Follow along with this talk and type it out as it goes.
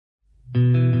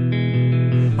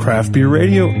Craft Beer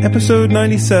Radio, episode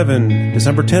 97,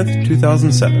 December 10th,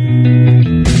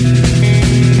 2007.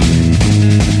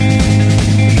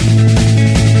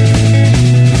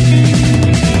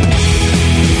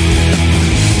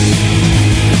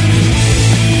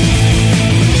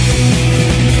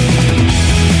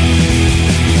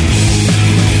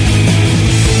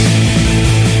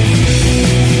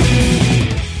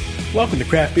 Welcome to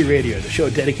Craft Beer Radio, the show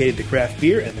dedicated to craft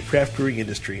beer and the craft brewing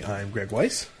industry. I'm Greg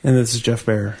Weiss. And this is Jeff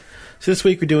Baer. So this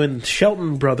week we're doing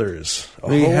Shelton Brothers, a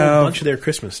whole bunch of their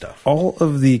Christmas stuff. All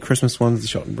of the Christmas ones the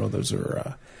Shelton Brothers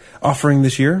are offering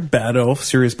this year. Bad Elf,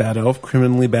 Serious Bad Elf,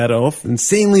 Criminally Bad Elf,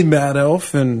 Insanely Bad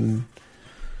Elf, and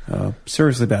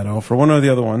Seriously Bad Elf, or one of the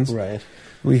other ones. Right.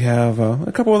 We have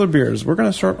a couple other beers. We're going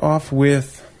to start off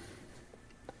with,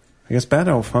 I guess, Bad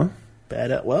Elf, huh?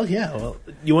 Bad Elf. Well, yeah. Well,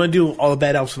 you want to do all the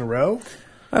Bad Elves in a row?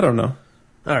 I don't know.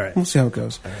 All right. We'll see how it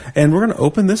goes. And we're going to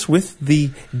open this with the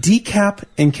Decap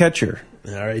and Catcher.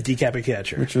 All right, Decap and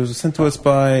Catcher. Which was sent to us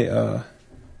by...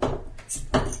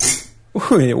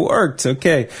 Ooh, it worked.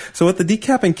 Okay. So what the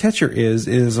Decap and Catcher is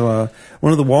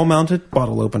one of the wall-mounted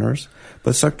bottle openers,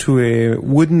 but stuck to a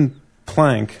wooden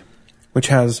plank, which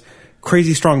has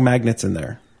crazy strong magnets in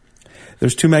there.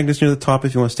 There's two magnets near the top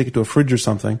if you want to stick it to a fridge or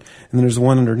something, and then there's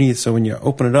one underneath, so when you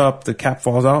open it up, the cap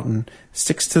falls out and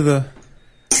sticks to the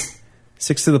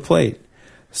plate.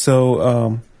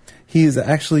 So he is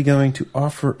actually going to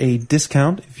offer a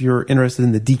discount if you're interested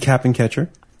in the Decap and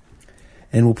Catcher.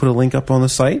 And we'll put a link up on the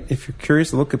site if you're curious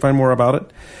to look and find more about it.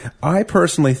 I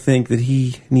personally think that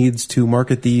he needs to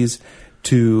market these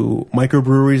to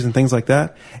microbreweries and things like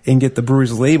that and get the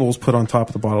brewery's labels put on top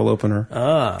of the bottle opener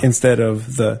instead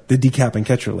of the Decap and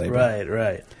Catcher label.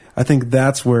 Right. I think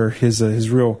that's where his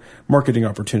real marketing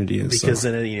opportunity is. Because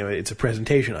then it's a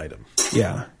presentation item.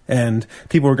 Yeah, and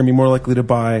people are going to be more likely to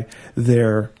buy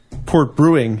their port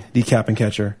brewing Decap and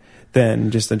Catcher than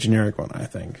just a generic one, I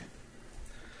think.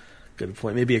 Good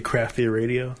point. Maybe a Craft Beer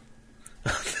Radio.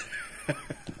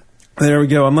 There we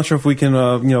go. I'm not sure if we can,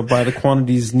 buy the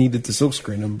quantities needed to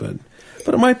silkscreen them, but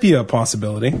it might be a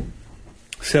possibility.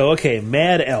 So, okay,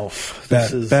 Mad Elf.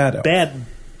 This is Bad Elf.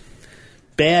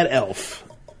 Bad Elf.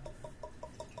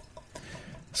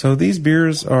 So these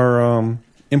beers are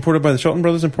imported by the Shelton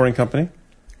Brothers Importing Company.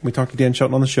 We talked to Dan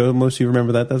Shelton on the show. Most of you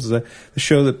remember that. That was the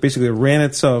show that basically ran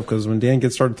itself, because when Dan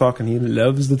gets started talking, he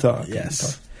loves to talk.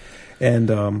 Yes.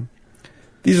 And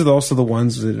these are also the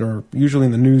ones that are usually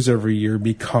in the news every year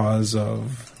because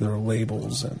of their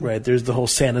labels. Right. There's the whole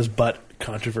Santa's butt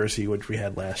controversy, which we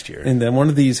had last year. And then one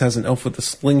of these has an elf with a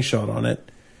slingshot on it.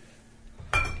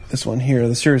 This one here,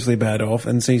 the Seriously Bad Elf.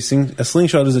 And so a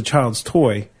slingshot is a child's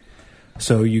toy,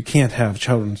 so you can't have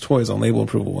children's toys on label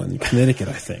approval in Connecticut,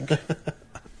 I think.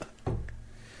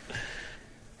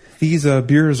 These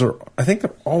beers are, I think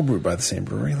they're all brewed by the same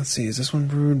brewery. Let's see, is this one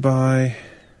brewed by...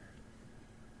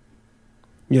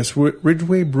 Yes,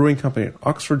 Ridgeway Brewing Company in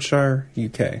Oxfordshire,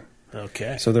 UK.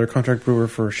 Okay. So they're a contract brewer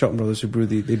for Shelton Brothers, who brew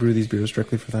these beers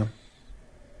directly for them.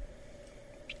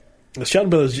 The Shelton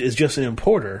Brothers is just an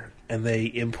importer, and they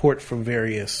import from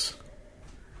various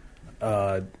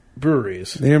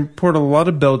breweries. They import a lot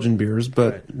of Belgian beers,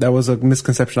 but that was a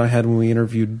misconception I had when we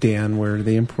interviewed Dan, where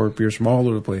they import beers from all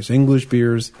over the place. English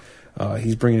beers.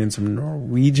 He's bringing in some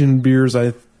Norwegian beers,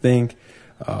 I think.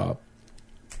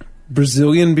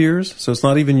 Brazilian beers, so it's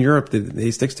not even Europe that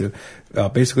he sticks to.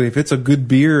 Basically, if it's a good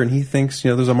beer and he thinks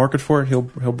there's a market for it, he'll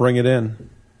bring it in.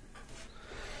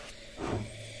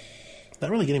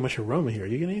 Not really getting much aroma here. Are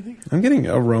you getting anything? I'm getting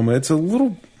aroma. It's a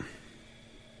little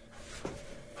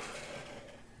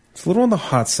on the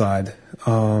hot side.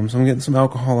 So I'm getting some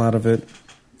alcohol out of it.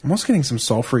 I'm also getting some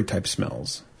sulfury type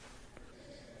smells.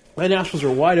 My nostrils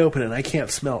are wide open and I can't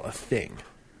smell a thing.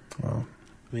 Wow.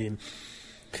 I mean,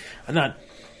 I'm not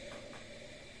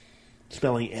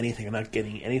smelling anything. I'm not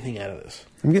getting anything out of this.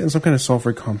 I'm getting some kind of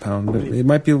sulfuric compound. It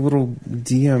might be a little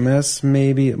DMS,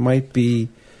 maybe. It might be...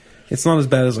 It's not as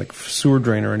bad as like sewer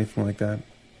drain or anything like that.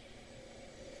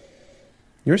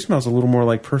 Yours smells a little more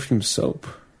like perfume soap.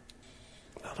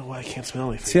 I don't know why I can't smell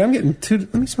anything. See, I'm getting two...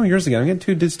 Let me smell yours again. I'm getting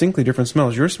two distinctly different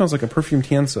smells. Yours smells like a perfumed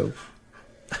hand soap.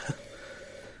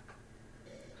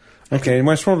 Okay,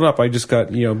 when I swirled it up, I just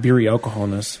got, beery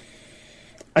alcoholness.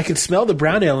 I could smell the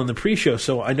brown ale in the pre-show,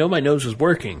 so I know my nose was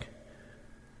working.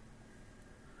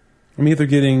 I'm either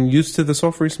getting used to the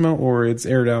sulfury smell or it's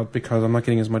aired out because I'm not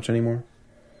getting as much anymore.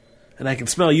 And I can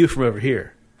smell you from over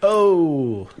here.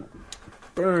 Oh,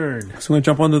 burn. So I'm going to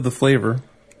jump onto the flavor.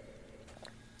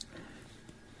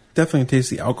 Definitely taste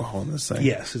the alcohol in this thing.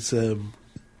 Yes, it's and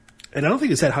I don't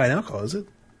think it's that high in alcohol, is it?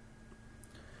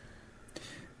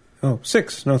 Oh,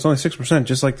 6. No, it's only 6%,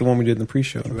 just like the one we did in the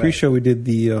pre-show. In the Right. pre-show, we did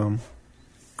the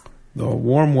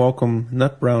Warm Welcome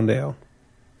Nut Brown Ale.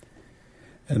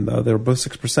 And they were both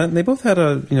 6%, and they both had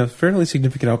a fairly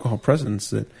significant alcohol presence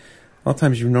that a lot of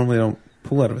times you normally don't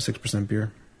pull out of a 6%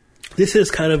 beer. This is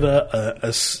kind of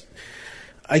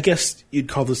I guess you'd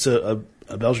call this a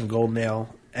Belgian Golden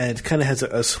Ale, and it kind of has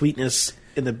a sweetness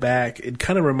in the back. It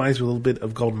kind of reminds me a little bit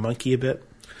of Golden Monkey a bit.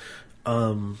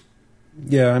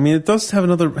 Yeah, I mean, it does have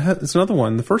it's another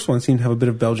one. The first one seemed to have a bit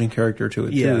of Belgian character to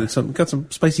it, Yeah. too. It's got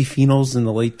some spicy phenols in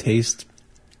the late taste.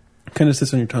 Kind of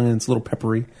sits on your tongue, and it's a little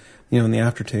peppery, in the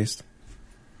aftertaste.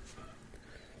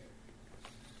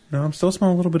 No, I'm still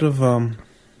smelling a little bit of,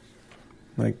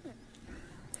 like,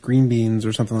 green beans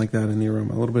or something like that in the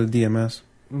aroma. A little bit of DMS.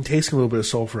 I'm tasting a little bit of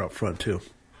sulfur up front, too.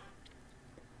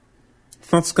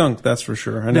 It's not skunk, that's for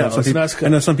sure. I No, know it's not skunk. I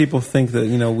know some people think that,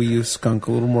 we use skunk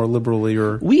a little more liberally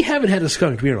or... We haven't had a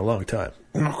skunk beer in a long time.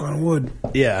 Knock on wood.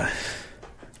 Yeah.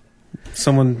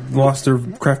 Someone lost their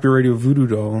craft beer radio voodoo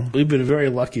doll. We've been very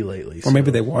lucky lately. Or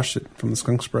maybe they washed it from the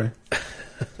skunk spray.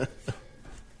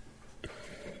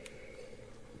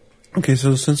 Okay,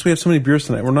 so since we have so many beers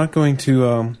tonight, we're not going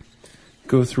to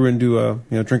go through and do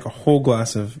drink a whole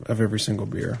glass of every single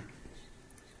beer.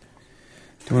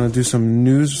 Do you want to do some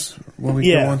news while we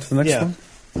go on to the next one?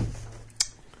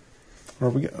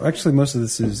 Or actually, most of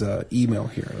this is email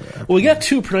here. Well, we got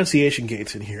 2 pronunciation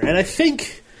gates in here, and I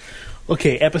think,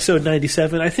 episode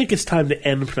 97, I think it's time to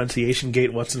end pronunciation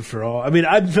gate once and for all. I mean,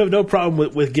 I have no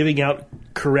problem with giving out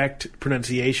correct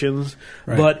pronunciations,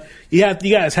 Right. but you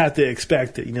guys have to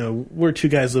expect that, we're 2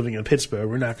 guys living in Pittsburgh.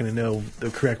 We're not going to know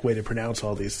the correct way to pronounce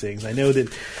all these things. I know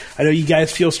you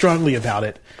guys feel strongly about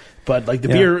it, but like the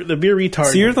beer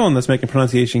retard. So you're the one that's making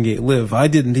pronunciation gate live. I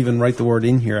didn't even write the word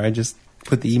in here. I just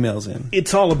put the emails in.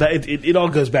 It's all about it all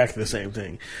goes back to the same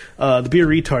thing. The beer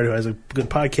retard, who has a good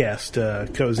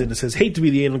podcast, goes in and says, "Hate to be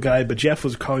the anal guy, but Jeff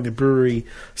was calling the brewery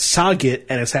Saget,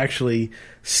 and it's actually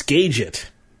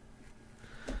Skagit."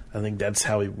 I think that's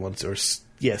how he wants,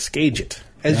 Skagit.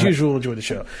 As usual, enjoy the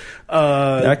show.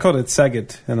 I called it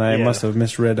Saget, and I Yeah. must have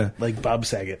misread Like Bob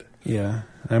Saget. Yeah,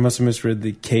 I must have misread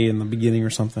the K in the beginning or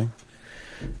something.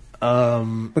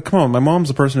 But come on, my mom's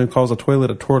the person who calls a toilet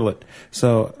a toilet,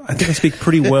 so I think I speak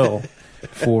pretty well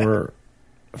for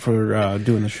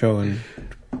doing the show and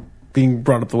being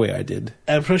brought up the way I did.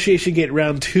 At Pronunciation Gate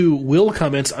Round 2, Will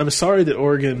comments, "I'm sorry that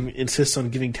Oregon insists on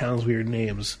giving towns weird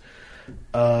names.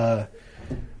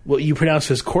 What you pronounce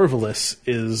as Corvallis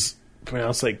is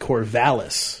pronounced like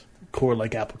Corvallis. Cor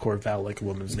like apple, core, val like a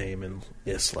woman's name, and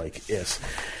is like is."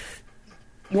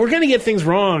 We're going to get things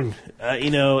wrong.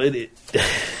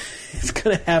 It's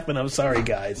going to happen. I'm sorry,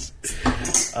 guys.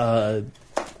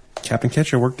 Cap and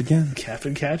Catcher worked again. Cap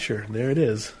and Catcher. There it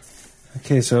is.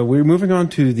 Okay, so we're moving on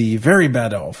to the Very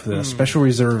Bad Elf, the Special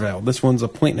Reserve Ale. This one's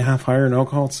 1.5 higher in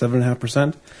alcohol, it's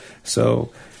 7.5%.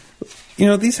 So,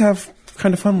 these have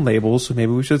kind of fun labels, so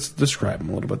maybe we should describe them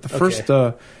a little bit. The first,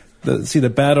 the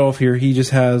Bad Elf here, he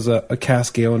just has a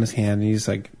cask ale in his hand, and he's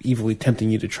like evilly tempting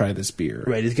you to try this beer.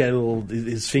 Right, he's got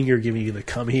his finger giving you the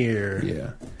come here. Yeah.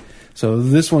 So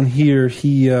this one here,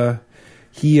 he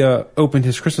opened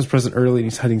his Christmas present early, and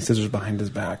he's hiding scissors behind his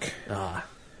back.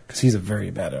 Because he's a very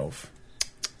bad elf.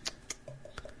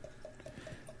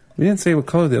 We didn't say what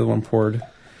color the other one poured.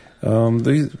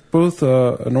 These both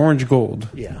an orange gold.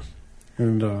 Yeah.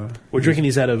 And We're drinking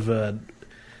these out of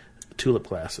tulip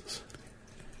glasses.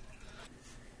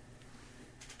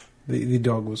 the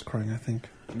dog was crying, I think.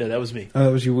 No, that was me. Oh,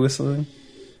 that was you whistling?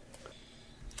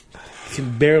 You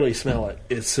can barely smell it.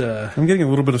 It's I'm getting a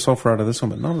little bit of sulfur out of this one,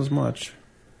 but not as much.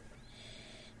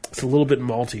 It's a little bit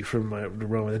malty from my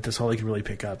aroma. That's all I can really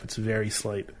pick up. It's very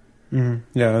slight.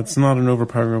 Mm-hmm. Yeah, it's not an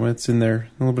overpowering aroma. It's in there.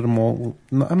 A little bit of malt.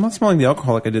 I'm not smelling the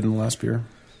alcohol like I did in the last beer,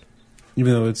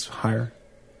 even though it's higher.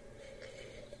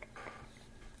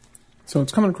 So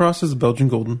it's coming across as a Belgian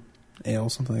Golden Ale,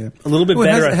 something like that. A little bit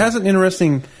better. It has an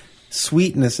interesting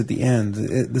sweetness at the end.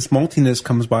 This maltiness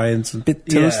comes by and it's a bit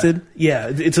toasted. Yeah,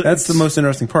 That's the most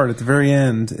interesting part. At the very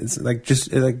end, it's like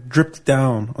it dripped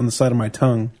down on the side of my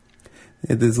tongue.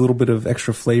 There's a little bit of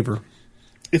extra flavor.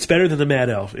 It's better than the Mad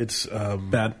Elf. It's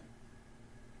Bad.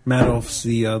 Mad Elf's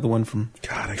the one from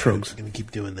Trogs. I'm going to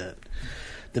keep doing that.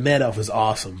 The Mad Elf is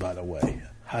awesome, by the way.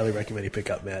 Highly recommend you pick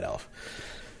up Mad Elf.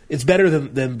 It's better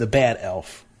than the Bad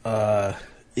Elf.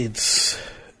 It's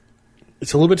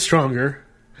a little bit stronger.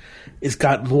 It's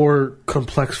got more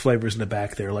complex flavors in the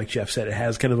back there. Like Jeff said, it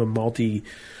has kind of a malty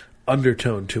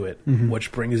undertone to it,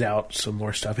 which brings out some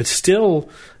more stuff. It's still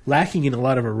lacking in a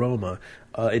lot of aroma.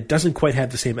 It doesn't quite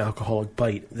have the same alcoholic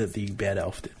bite that the Bad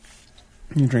Elf did.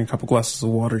 You drink a couple glasses of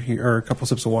water here, or a couple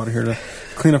sips of water here to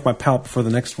clean up my palate before the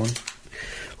next one.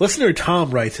 Listener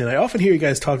Tom writes in, I often hear you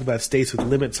guys talk about states with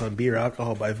limits on beer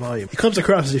alcohol by volume. It comes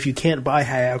across as if you can't buy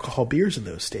high alcohol beers in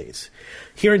those states.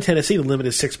 Here in Tennessee, the limit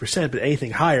is 6%, but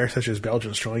anything higher, such as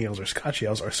Belgian strong ales or Scotch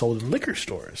ales, are sold in liquor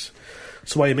stores.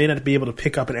 So while you may not be able to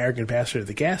pick up an Arrogant Bastard at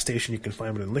the gas station, you can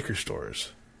find them in liquor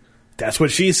stores. That's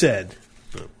what she said.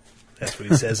 That's what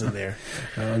he says in there.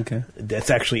 Okay.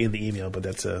 That's actually in the email, but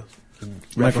that's a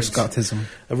Michael Scottism.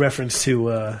 A reference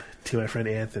to my friend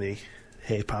Anthony.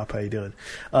 Hey, Pop, how you doing?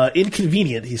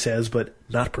 Inconvenient, he says, but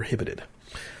not prohibited.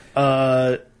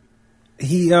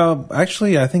 He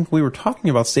actually, I think we were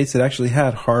talking about states that actually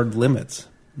had hard limits,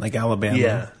 like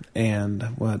Alabama and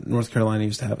what North Carolina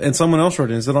used to have. And someone else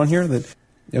wrote in, is it on here?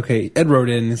 Ed wrote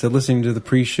in and said, listening to the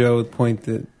pre-show, the point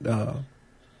that,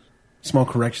 small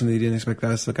correction that he didn't expect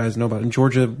us, the guys know about. In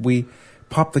Georgia, we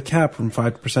popped the cap from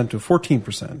 5% to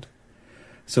 14%.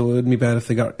 So it wouldn't be bad if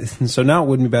they now it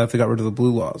wouldn't be bad if they got rid of the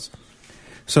blue laws.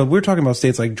 So we're talking about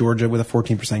states like Georgia with a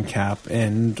 14% cap,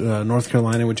 and North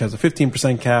Carolina, which has a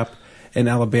 15% cap, and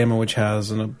Alabama, which has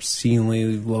an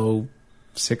obscenely low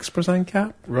 6%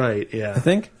 cap. Right, yeah. I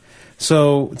think.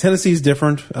 So Tennessee's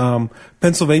different.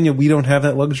 Pennsylvania, we don't have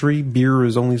that luxury. Beer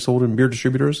is only sold in beer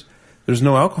distributors. There's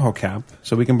no alcohol cap,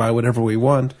 so we can buy whatever we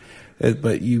want.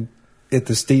 But at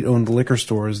the state-owned liquor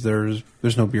stores, there's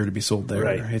no beer to be sold there.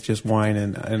 Right. It's just wine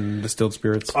and distilled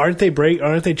spirits. Aren't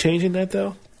they changing that,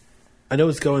 though? I know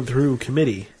it's going through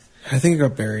committee. I think it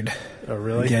got buried. Oh,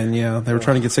 really? Again, yeah. They were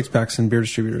trying to get six-packs in beer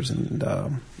distributors,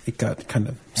 and it got kind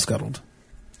of scuttled.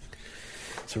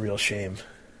 It's a real shame.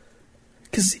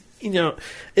 Because,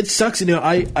 it sucks.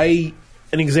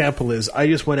 An example is I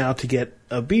just went out to get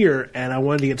a beer, and I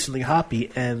wanted to get something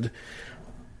hoppy, and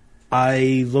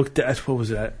I looked at, what was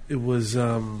that? It was,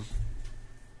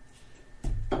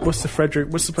 what's the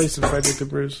place in Frederick that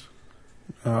brews?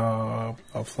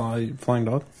 Flying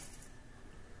Dog?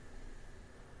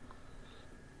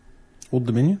 Old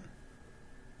Dominion?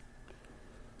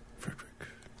 Frederick.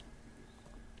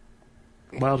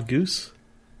 Wild Goose?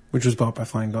 Which was bought by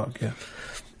Flying Dog, yeah.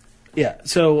 Yeah,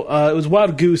 so it was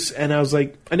Wild Goose, and I was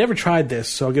like, I never tried this,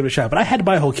 so I'll give it a shot. But I had to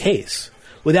buy a whole case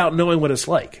without knowing what it's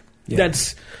like. Yeah.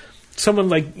 That's someone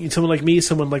like me,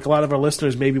 someone like a lot of our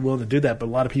listeners may be willing to do that, but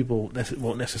a lot of people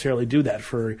won't necessarily do that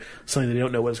for something they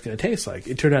don't know what it's going to taste like.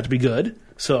 It turned out to be good,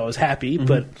 so I was happy,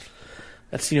 but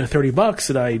that's $30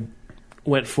 that I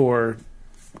went for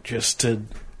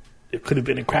it could have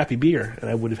been a crappy beer, and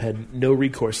I would have had no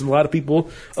recourse. And a lot of people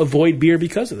avoid beer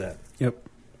because of that. Yep.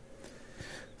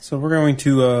 So we're going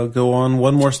to go on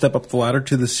one more step up the ladder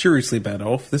to the seriously bad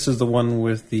elf. This is the one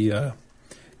with the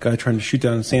guy trying to shoot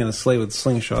down Santa's sleigh with a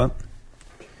slingshot.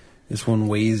 This one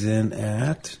weighs in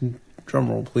at,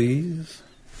 drumroll please,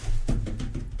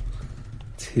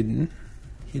 it's hidden,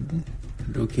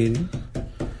 locating,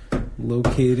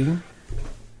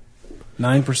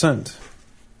 9%.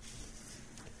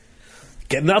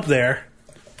 Getting up there.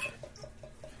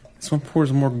 This one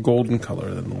pours a more golden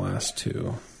color than the last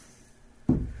two.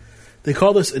 They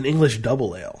call this an English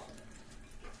double ale.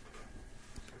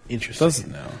 Interesting. Does it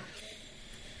now?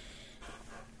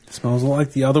 It smells a lot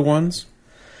like the other ones.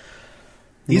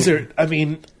 We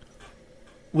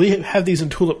have these in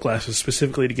tulip glasses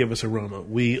specifically to give us aroma.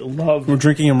 We're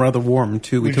drinking them rather warm,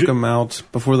 too. We took them out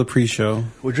before the pre-show.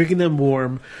 We're drinking them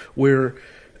warm. We're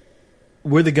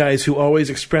the guys who always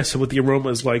express what the aroma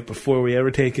is like before we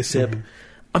ever take a sip. Mm-hmm.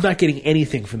 I'm not getting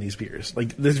anything from these beers.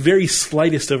 Like, the very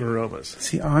slightest of aromas.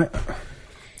 See,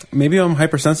 maybe I'm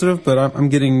hypersensitive, but I'm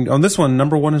getting... On this one,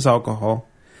 number 1 is alcohol.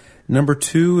 Number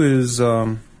 2 is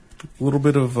a little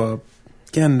bit of...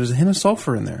 again, there's a hint of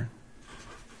sulfur in there.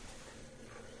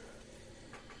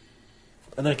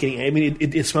 I'm not getting... I mean,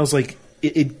 it smells like...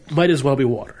 It might as well be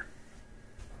water.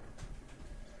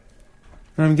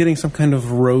 I'm getting some kind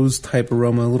of rose-type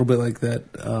aroma, a little bit like that.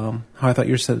 How I thought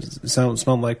yours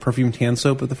smelled like perfumed hand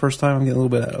soap at the first time. I'm getting a little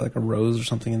bit like a rose or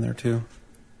something in there, too.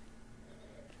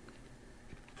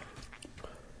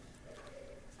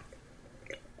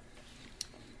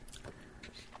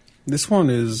 This one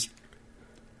is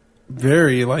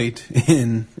very light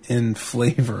in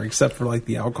flavor, except for like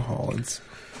the alcohol.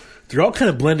 They're all kind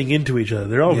of blending into each other.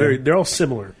 They're all they're all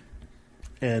similar,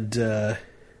 and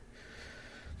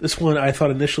this one I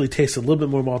thought initially tasted a little bit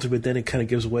more malty, but then it kind of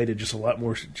gives way to just a lot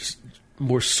more, just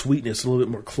more sweetness, a little bit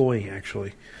more cloying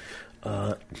actually,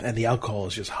 and the alcohol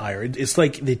is just higher. It's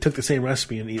like they took the same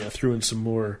recipe and threw in some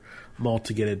more malt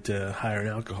to get it higher in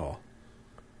alcohol.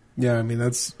 Yeah, I mean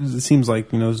it seems like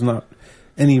there's not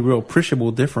any real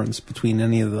appreciable difference between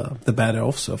any of the Bad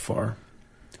Elf so far.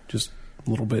 Just a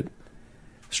little bit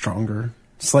stronger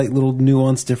slight little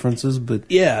nuance differences, but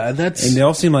Yeah, and they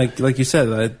all seem like you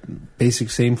said, basic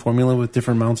same formula with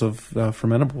different amounts of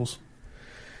fermentables.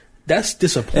 that's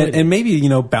disappointing. And maybe,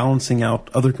 balancing out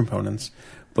other components,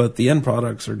 but the end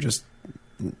products are just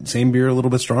same beer, a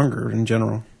little bit stronger in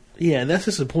general. Yeah, and that's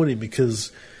disappointing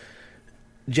because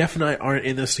Jeff and I aren't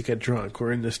in this to get drunk.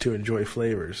 We're in this to enjoy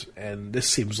flavors, and this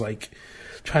seems like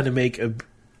trying to make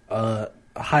a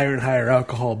higher and higher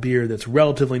alcohol beer that's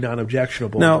relatively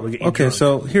non-objectionable. Now, that'll get you okay, drunk.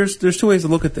 so there's two ways to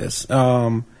look at this.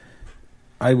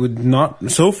 I would not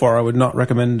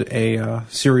recommend a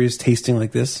serious tasting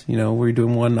like this. Where you're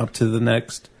doing one up to the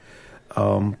next,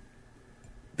 and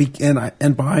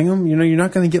buying them. You're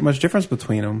not going to get much difference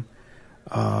between them.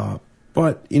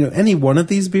 But any one of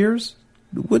these beers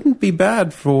wouldn't be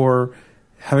bad for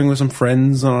having with some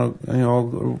friends on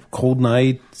a cold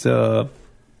night. By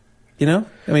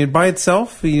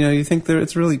itself, you think that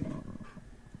it's really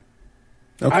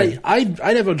okay. I'd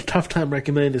have a tough time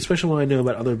recommending it, especially when I know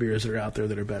about other beers that are out there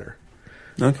that are better.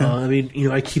 Okay.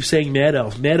 I keep saying Mad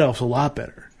Elf. Mad Elf's a lot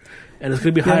better, and it's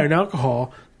going to be higher in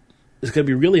alcohol. It's going to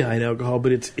be really high in alcohol,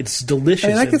 but it's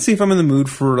delicious. I can see if I'm in the mood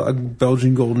for a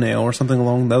Belgian Golden Ale or something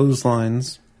along those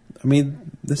lines.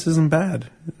 This isn't bad.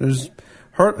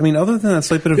 Other than that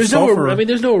slight bit of sulfur.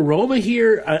 There's no aroma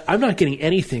here. I'm not getting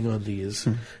anything on these,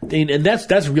 and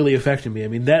that's really affecting me.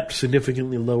 That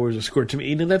significantly lowers the score to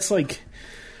me. That's like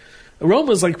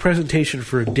aroma is like presentation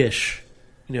for a dish,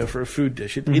 for a food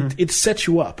dish. It sets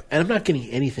you up, and I'm not getting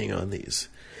anything on these,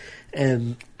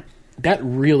 and that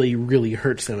really, really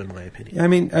hurts them, in my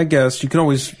opinion. I guess you can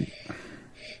always,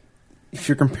 if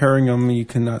you're comparing them, you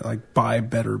can buy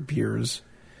better beers.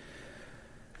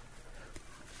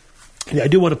 I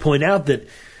do want to point out that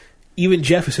even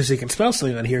Jeff says he can smell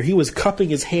something on here. He was cupping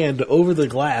his hand over the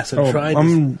glass and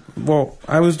trying Well,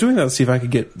 I was doing that to see if I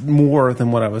could get more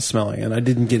than what I was smelling, and I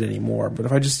didn't get any more. But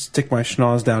if I just stick my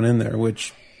schnoz down in there,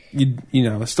 which,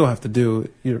 I still have to do,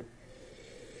 you're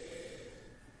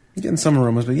getting some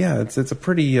aromas. But yeah, it's a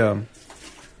pretty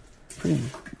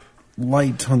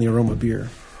light on the aroma beer.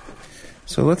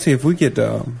 So let's see if we get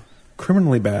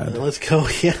criminally bad. Let's go.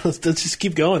 Yeah, let's just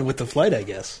keep going with the flight, I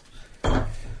guess.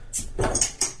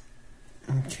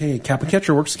 Okay, Cap and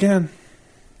Catcher works again.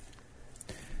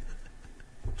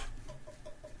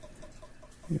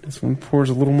 This one pours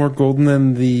a little more golden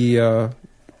than the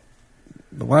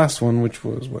last one, which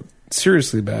was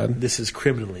seriously bad. This is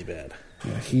criminally bad.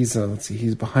 Yeah,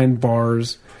 he's behind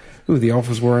bars. Ooh, the elf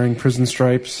is wearing prison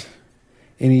stripes,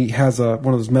 and he has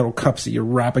one of those metal cups that you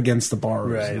wrap against the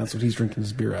bars, right. And that's what he's drinking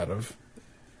his beer out of.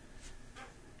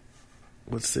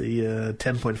 What's the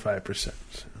 10.5%?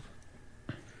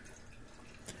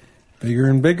 Bigger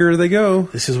and bigger they go.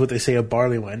 This is what they say of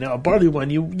barley wine. Now, a barley wine,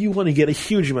 you want to get a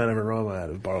huge amount of aroma out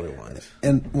of barley wines.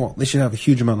 And, they should have a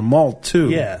huge amount of malt, too.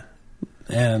 Yeah.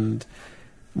 And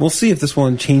we'll see if this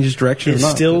one changes direction or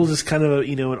not. It's still just kind of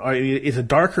it's a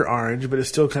darker orange, but it's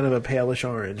still kind of a palish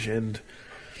orange. And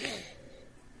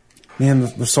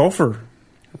man, the sulfur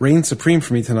reigns supreme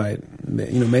for me tonight.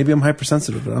 Maybe I'm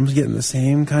hypersensitive, but I'm just getting the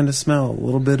same kind of smell. A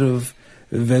little bit of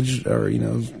veg, or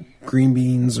green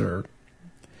beans, or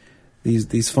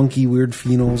these funky weird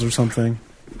phenols or something.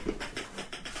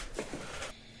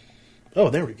 Oh,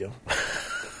 there we go. Do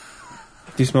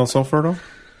you smell sulfur at all?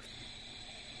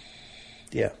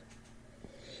 Yeah.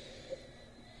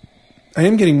 I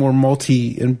am getting more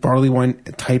malty and barley wine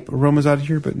type aromas out of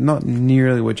here, but not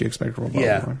nearly what you expect from a barley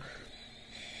wine.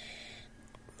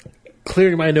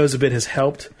 Clearing my nose a bit has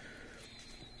helped.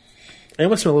 I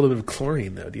almost smell a little bit of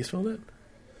chlorine, though. Do you smell that?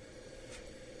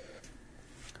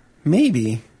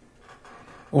 Maybe.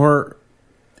 Or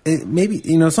maybe,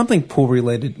 something pool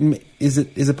related. Is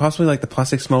it possibly like the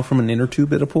plastic smell from an inner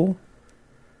tube at a pool?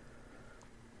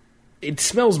 It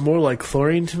smells more like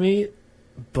chlorine to me,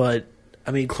 but,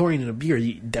 chlorine in a beer,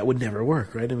 that would never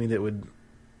work, right? That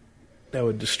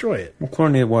would destroy it. Well,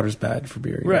 chlorinated water is bad for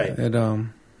beer. Right. It,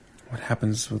 what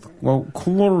happens with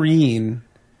chlorine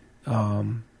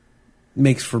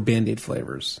makes for Band-Aid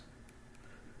flavors.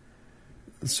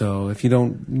 So if you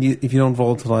don't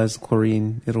volatilize the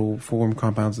chlorine, it'll form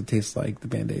compounds that taste like the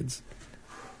Band-Aids.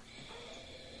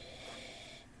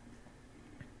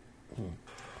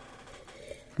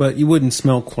 But you wouldn't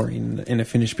smell chlorine in a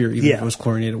finished beer, even if it was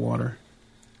chlorinated water.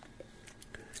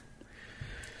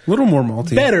 A little more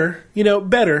malty. Better.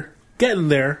 Getting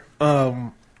there.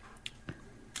 A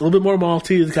little bit more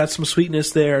malty. It's got some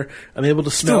sweetness there. I'm able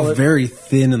to smell Still it. very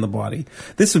thin in the body.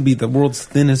 This would be the world's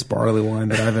thinnest barley wine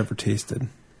that I've ever tasted.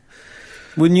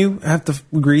 Wouldn't you have to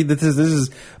agree that this is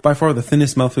by far the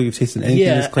thinnest mouthfeel you've tasted anything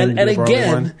that's claimed to be a barley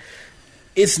wine?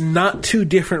 It's not too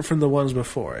different from the ones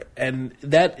before it. And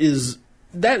that is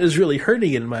that is really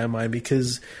hurting it in my mind,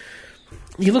 because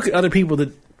you look at other people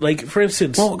that, like, for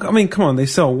instance... Well, I mean, come on. They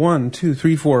sell 1, 2,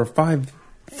 3, 4,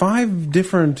 5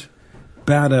 different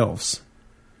bad elves.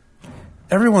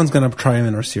 Everyone's going to try them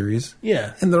in our series.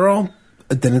 Yeah. And they're all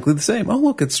identically the same. Oh,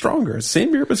 look, it's stronger.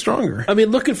 Same beer, but stronger. I mean,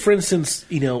 look at, for instance,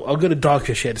 I'll go to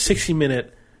Dogfish Head,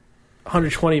 60-minute,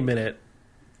 120-minute,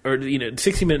 or,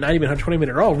 60-minute, 90-minute,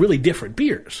 120-minute are all really different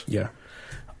beers. Yeah.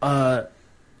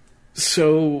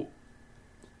 So,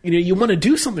 you want to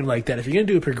do something like that if you're going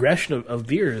to do a progression of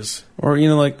beers. Or,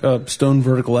 like Stone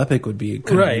Vertical Epic would be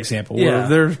kind of an example. Yeah.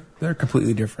 Where they're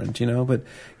completely different, But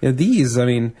these, I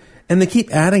mean... And they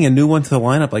keep adding a new one to the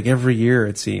lineup like every year,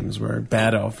 it seems, where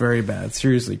bad elf, very bad,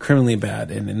 seriously, criminally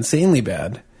bad, and insanely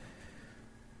bad.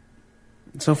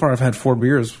 So far I've had 4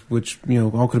 beers, which,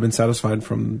 all could have been satisfied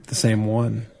from the same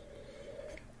one.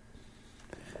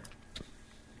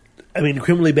 I mean,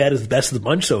 criminally bad is the best of the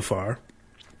bunch so far,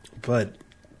 but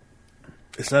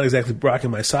it's not exactly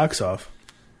rocking my socks off.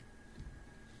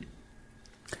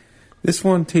 This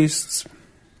one tastes...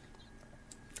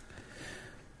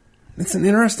 It's an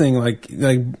interesting, like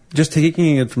just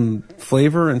taking it from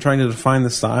flavor and trying to define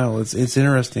the style. It's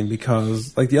interesting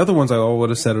because, like the other ones I would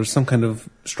have said are some kind of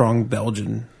strong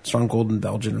golden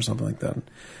Belgian or something like that.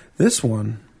 This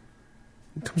one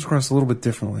comes across a little bit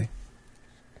differently.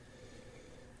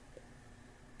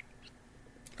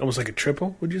 Almost like a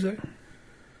triple, would you say?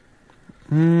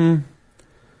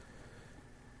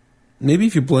 Maybe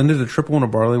if you blended a triple and a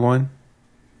barley wine.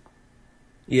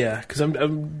 Yeah, because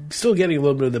I'm still getting a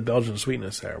little bit of the Belgian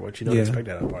sweetness there, which you don't expect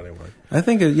out of barley wine. I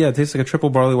think it tastes like a triple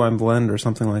barley wine blend or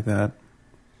something like that.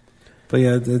 But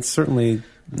yeah, it's certainly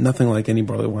nothing like any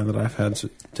barley wine that I've had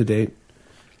to date.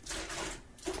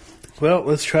 Well,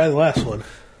 let's try the last one.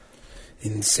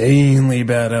 Insanely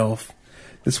bad elf.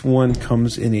 This one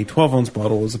comes in a 12-ounce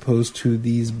bottle as opposed to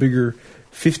these bigger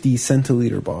 50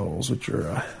 centiliter bottles, which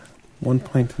are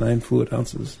 1.9 fluid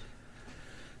ounces.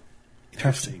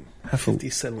 Interesting. 50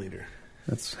 centiliter.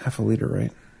 That's half a liter,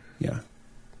 right? Yeah.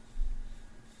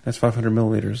 That's 500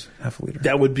 milliliters, half a liter.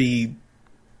 That would be...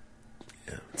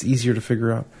 Yeah. It's easier to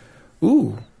figure out.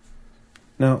 Ooh.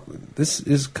 Now, this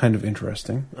is kind of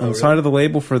interesting. On the side of the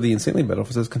label for the Insanely Bad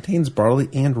Elf, it says contains barley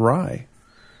and rye.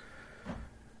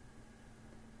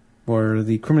 Where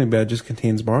the Criminally Bad just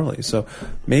contains barley. So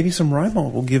maybe some rye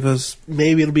malt will give us...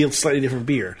 Maybe it'll be a slightly different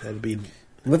beer. That'd be...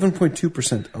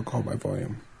 11.2% alcohol by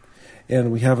volume. And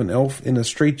we have an elf in a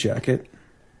straitjacket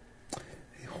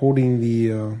holding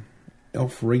the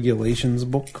elf regulations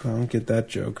book. I don't get that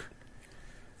joke.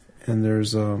 And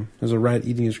there's a rat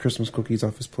eating his Christmas cookies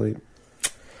off his plate.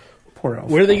 Poor elf.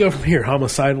 Where do they go from here?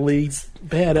 Homicidally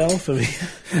bad elf? I mean...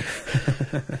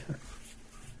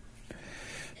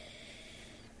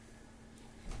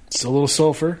 It's a little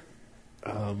sulfur.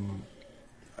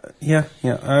 Yeah.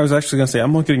 I was actually going to say,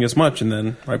 I'm not getting as much, and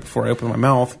then right before I open my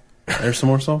mouth, there's some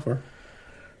more sulfur.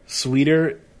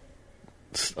 Sweeter,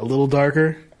 a little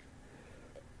darker.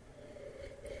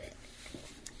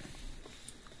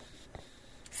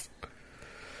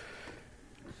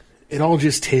 It all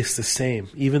just tastes the same.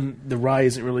 Even the rye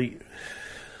isn't really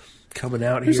coming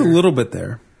out There's here. There's a little bit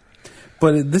there.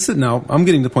 But this is now, I'm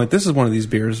getting to the point, this is one of these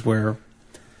beers where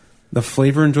the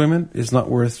flavor enjoyment is not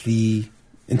worth the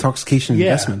intoxication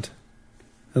investment.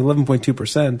 At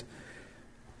 11.2%.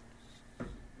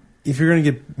 If you're going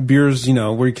to get beers,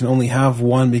 where you can only have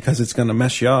one because it's going to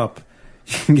mess you up,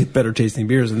 you can get better tasting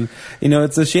beers. And,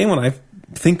 it's a shame when I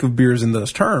think of beers in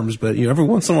those terms, but, every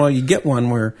once in a while you get one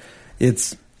where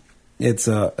it's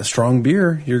a strong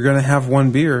beer. You're going to have one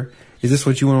beer. Is this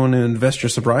what you want to invest your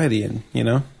sobriety in,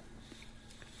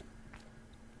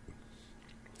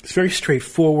 It's very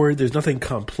straightforward. There's nothing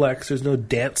complex. There's no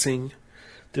dancing.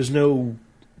 There's no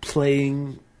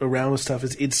playing around with stuff.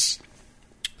 It's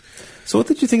So what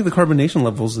did you think of the carbonation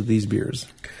levels of these beers?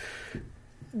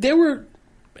 They were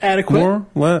adequate. More?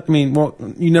 Less? I mean, well,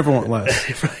 you never want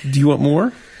less. Right. Do you want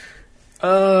more?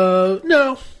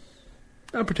 No.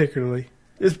 Not particularly.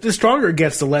 The stronger it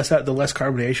gets, the less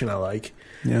carbonation I like.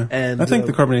 Yeah, and I think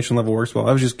the carbonation level works well.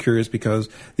 I was just curious because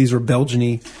these are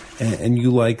Belgian-y, and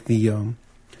you like the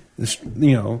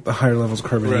higher levels of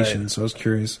carbonation. Right. So I was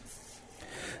curious.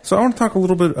 So I want to talk a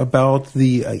little bit about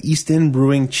the East End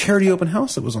Brewing charity open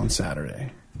house that was on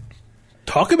Saturday.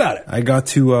 Talk about it. I got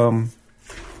to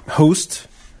host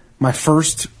my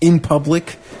first in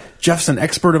public Jeff's an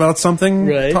expert about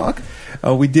something talk.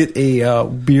 We did a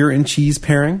beer and cheese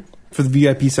pairing for the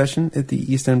VIP session at the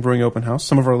East End Brewing Open House.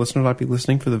 Some of our listeners might be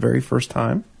listening for the very first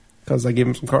time because I gave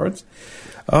them some cards.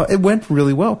 It went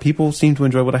really well. People seemed to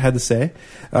enjoy what I had to say.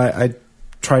 I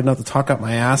tried not to talk out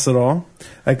my ass at all.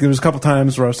 Like there was a couple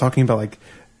times where I was talking about like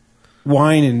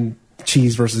wine and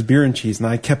cheese versus beer and cheese, and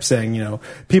I kept saying,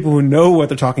 people who know what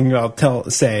they're talking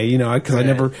about say, because I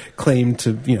never claimed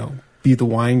to, be the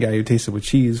wine guy who tasted with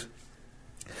cheese.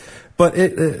 But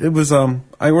it was I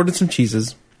ordered some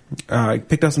cheeses. I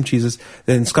picked out some cheeses.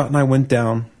 Then Scott and I went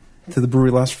down to the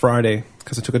brewery last Friday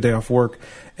because I took a day off work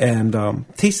and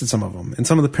tasted some of them. And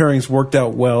some of the pairings worked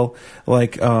out well,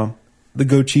 like the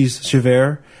goat cheese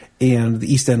Chivert and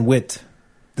the East End Wit.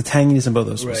 The tanginess in both of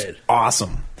those was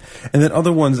awesome. And then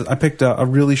other ones, I picked a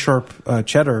really sharp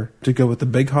cheddar to go with the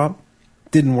big hop.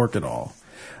 Didn't work at all.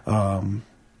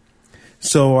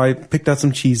 So I picked out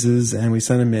some cheeses and we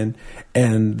sent them in.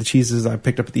 And the cheeses I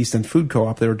picked up at the East End Food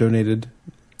Co-op, they were donated.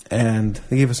 And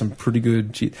they gave us some pretty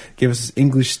good cheese. Gave us this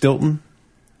English Stilton.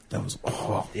 That was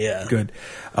good.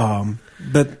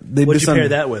 But they what did you pair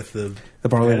that with? The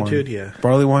barley wine. Yeah.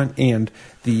 Barley wine and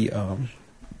the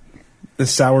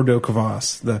sourdough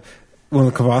kvass. One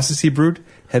of the kvasses he brewed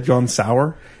had gone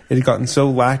sour. It had gotten so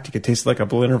lactic it tasted like a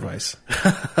Berliner Weiss.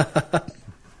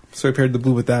 So I paired the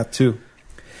blue with that too.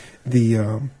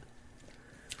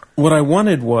 What I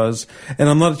wanted was, and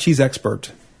I'm not a cheese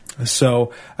expert,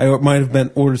 so I might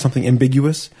have ordered something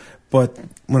ambiguous, but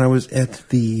when I was at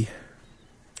the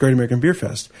Great American Beer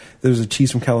Fest, there was a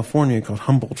cheese from California called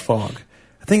Humboldt Fog.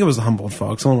 I think it was the Humboldt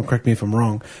Fog. Someone will correct me if I'm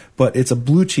wrong. But it's a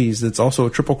blue cheese that's also a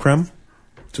triple creme.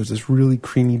 So it's this really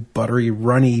creamy, buttery,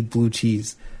 runny blue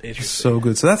cheese. It's so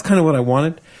good. So that's kind of what I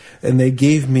wanted. And they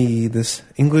gave me this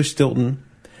English Stilton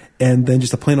and then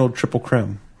just a plain old triple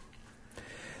creme.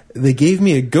 They gave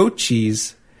me a goat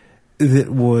cheese that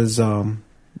was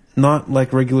not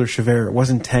like regular Chivert. It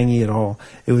wasn't tangy at all.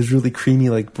 It was really creamy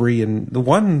like brie. And the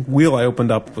one wheel I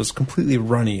opened up was completely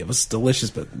runny. It was delicious,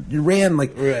 but it ran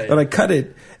like when I cut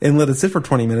it and let it sit for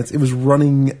 20 minutes, it was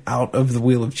running out of the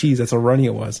wheel of cheese. That's how runny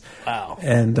it was. Wow.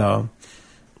 And but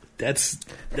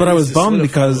I was bummed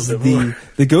because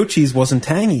the goat cheese wasn't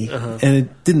tangy and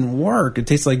it didn't work. It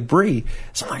tastes like brie.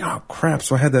 So I'm like, oh crap.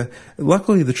 So I had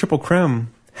luckily the triple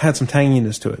creme had some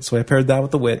tanginess to it. So I paired that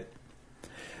with the wit.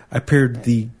 I paired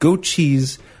the goat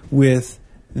cheese with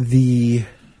the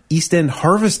East End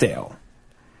Harvest Ale.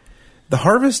 The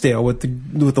Harvest Ale with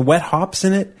the wet hops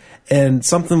in it and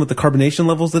something with the carbonation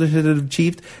levels that it had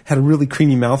achieved had a really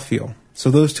creamy mouthfeel.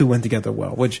 So those two went together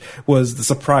well, which was the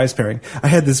surprise pairing. I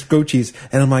had this goat cheese,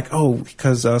 and I'm like,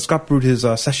 because Scott brewed his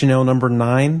Session Ale number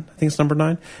 9, I think it's number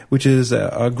 9, which is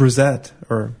a grisette,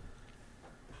 or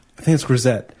I think it's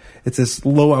grisette. It's this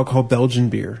low-alcohol Belgian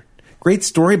beer. Great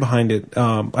story behind it.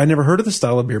 I never heard of the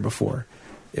style of beer before.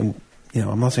 And,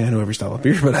 I'm not saying I know every style of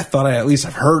beer, but I thought I at least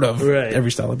have heard of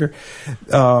every style of beer.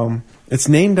 It's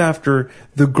named after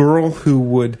the girl who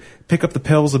would pick up the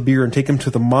pails of beer and take them to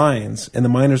the mines, and the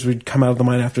miners would come out of the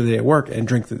mine after the day at work and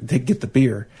get the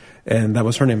beer. And that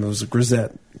was her name. It was a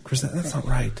grisette. Grisette? That's not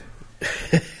right.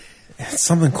 It's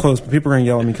something close, but people are going to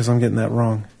yell at me because I'm getting that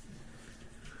wrong.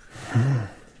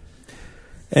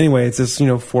 Anyway, it's this,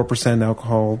 4%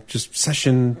 alcohol, just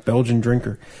session Belgian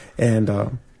drinker.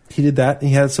 And he did that. And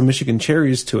he had some Michigan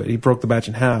cherries to it. He broke the batch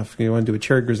in half. He wanted to do a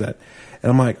cherry grisette. And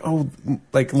I'm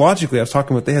like, logically, I was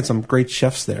talking with, they had some great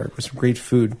chefs there with some great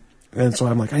food. And so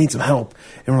I'm like, I need some help.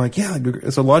 And we're like, yeah.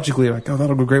 So logically, I'm like,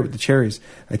 that'll go great with the cherries.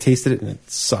 I tasted it and it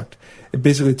sucked. It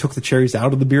basically took the cherries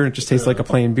out of the beer and it just tastes like a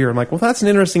plain beer. I'm like, well, that's an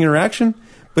interesting interaction,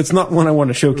 but it's not one I want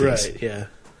to showcase. Right, yeah.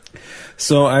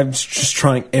 So I'm just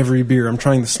trying every beer. I'm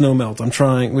trying the Snow Melt. I'm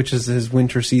trying, which is his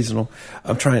winter seasonal.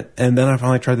 I'm trying, and then I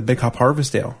finally tried the Big Hop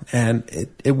Harvest Ale, and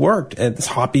it worked. And this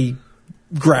hoppy,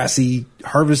 grassy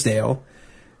Harvest Ale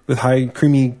with high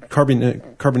creamy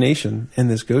carbonation,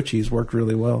 and this goat cheese worked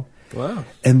really well. Wow.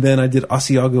 And then I did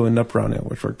Asiago and Nut Brown Ale,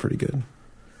 which worked pretty good.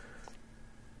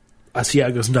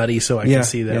 Asiago's nutty, so I can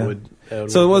see that would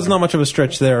so it was not much of a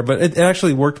stretch there, but it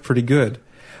actually worked pretty good.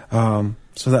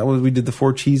 So that was, we did the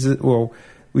 4 cheeses. Well,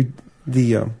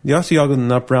 the Asiago and the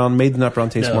Nut Brown made the Nut Brown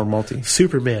taste more malty.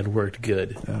 Superman worked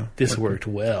good. This worked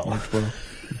well. Worked well.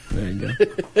 There you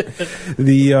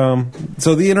go.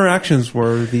 So the interactions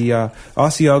were the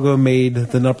Asiago made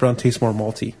the Nut Brown taste more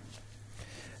malty.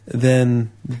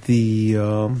 Then the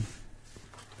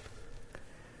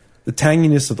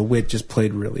tanginess of the wit just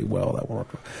played really well. That one.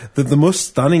 The most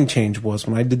stunning change was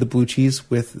when I did the blue cheese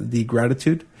with the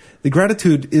Gratitude. The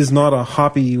Gratitude is not a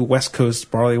hoppy West Coast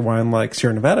barley wine like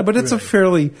Sierra Nevada, but it's a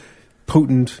fairly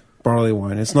potent barley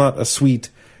wine. It's not a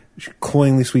sweet,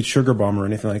 cloyingly sweet sugar bomb or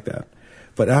anything like that.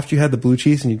 But after you had the blue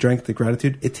cheese and you drank the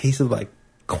Gratitude, it tasted like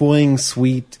cloying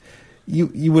sweet.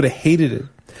 You would have hated it.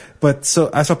 But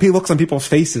so I saw looks on people's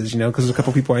faces, because there's a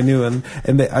couple people I knew, and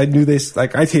I knew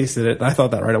I tasted it, and I thought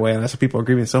that right away, and I saw people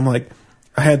agree with me. So I'm like,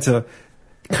 I had to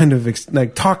kind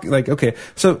of talk okay,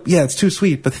 so yeah, it's too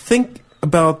sweet, but think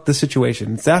about the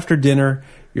situation. It's after dinner.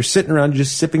 You're sitting around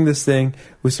just sipping this thing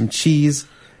with some cheese.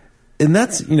 And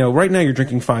that's, right now you're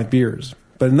drinking 5 beers.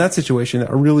 But in that situation,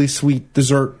 a really sweet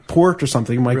dessert port or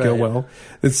something might go well.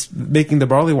 It's making the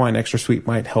barley wine extra sweet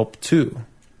might help too.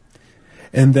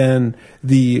 And then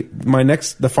the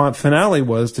finale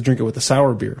was to drink it with a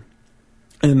sour beer.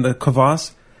 And the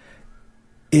Kvass,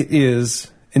 it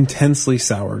is intensely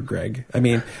sour, Greg. I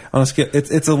mean, on a scale,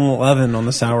 it's an 11 on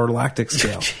the sour lactic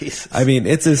scale. Jesus. I mean,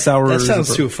 it's as sour that as...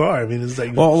 sounds too far. I mean, it's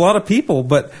like... Well, a lot of people,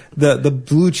 but the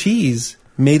blue cheese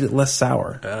made it less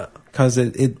sour. Because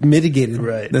it mitigated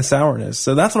the sourness.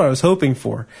 So that's what I was hoping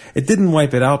for. It didn't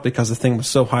wipe it out because the thing was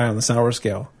so high on the sour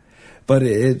scale. But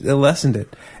it lessened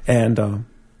it. And,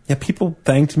 people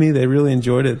thanked me. They really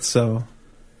enjoyed it. So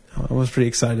I was pretty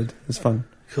excited. It was fun.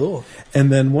 Cool. And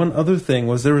then one other thing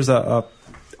was there was a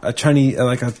Chinese,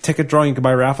 like a ticket drawing. You could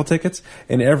buy raffle tickets,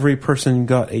 and every person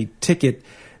got a ticket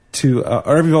to,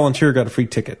 or every volunteer got a free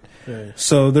ticket. Right.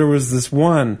 So there was this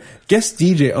one guest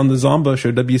DJ on the Zombo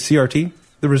show, WCRT.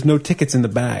 There was no tickets in the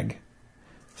bag.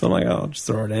 So I'm like, I'll just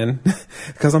throw it in.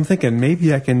 Because I'm thinking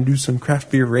maybe I can do some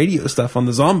craft beer radio stuff on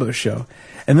the Zombo show.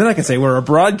 And then I can say we're a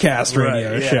broadcast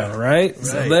radio show, right?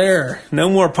 So there. No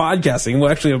more podcasting. We'll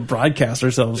actually broadcast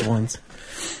ourselves once.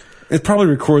 It probably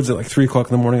records at like 3 o'clock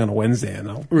in the morning on a Wednesday,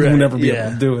 and we'll never be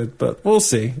able to do it. But we'll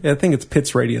see. I think it's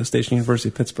Pitt's radio station, University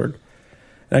of Pittsburgh.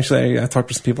 Actually, I talked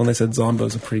to some people, and they said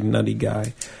Zombo's a pretty nutty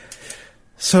guy.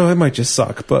 So it might just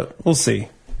suck, but we'll see.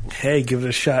 Hey, give it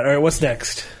a shot. All right, what's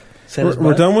next?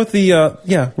 We're done with the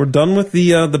we're done with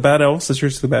the Bad Elves. The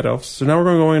Series of the Bad Elves. So now we're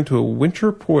going to go into a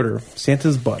winter porter,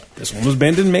 Santa's Butt. This one was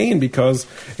banned in Maine because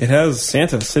it has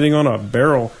Santa sitting on a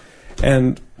barrel.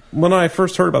 And when I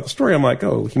first heard about the story, I'm like,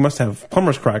 oh, he must have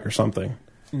plumber's crack or something.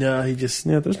 No, he just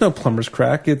there's no plumber's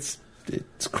crack. It's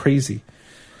crazy.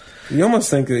 You almost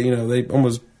think that they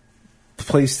almost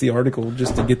placed the article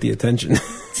just to get the attention.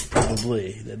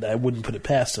 Probably. I wouldn't put it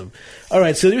past him. All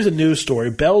right, so there's a news story.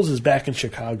 Bell's is back in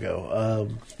Chicago.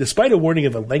 Despite a warning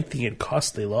of a lengthy and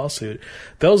costly lawsuit,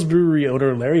 Bell's brewery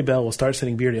owner Larry Bell will start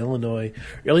sending beer to Illinois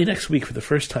early next week for the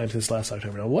first time since last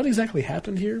October. Now, what exactly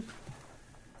happened here?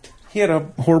 He had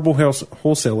a horrible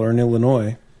wholesaler in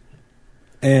Illinois,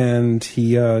 and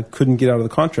he couldn't get out of the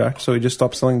contract, so he just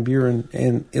stopped selling beer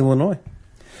in Illinois.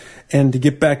 And to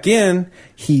get back in,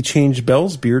 he changed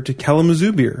Bell's beer to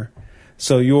Kalamazoo beer.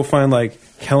 So you will find like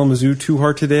Kalamazoo Two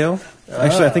Hearted Ale.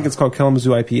 Actually, I think it's called Kalamazoo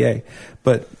IPA.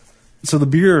 But so the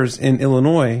beers in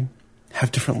Illinois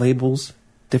have different labels,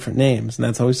 different names, and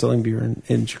that's how he's selling beer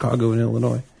in Chicago and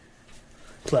Illinois.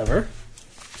 Clever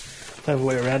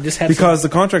way around. Because the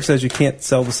contract says you can't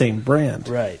sell the same brand.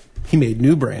 Right. He made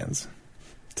new brands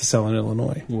to sell in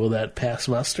Illinois. Will that pass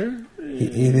muster?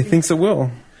 He thinks it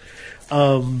will.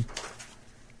 I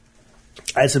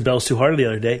had some Bell's Two Hearted the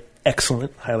other day.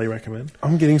 Excellent. Highly recommend.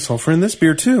 I'm getting sulfur in this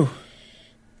beer, too.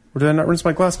 Or did I not rinse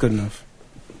my glass good enough?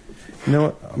 You know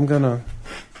what?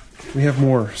 We have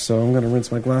more, so I'm going to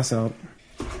rinse my glass out.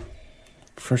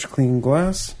 Fresh, clean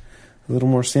glass. A little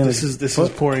more sand. This is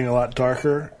pouring a lot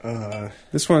darker.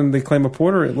 This one, they claim a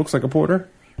porter. It looks like a porter.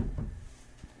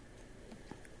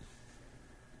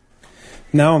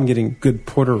 Now I'm getting good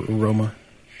porter aroma.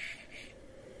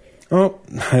 Oh,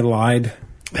 I lied.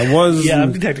 I was. Yeah,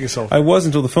 I'm detecting a sulfur. I was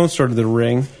until the phone started to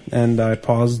ring, and I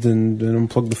paused and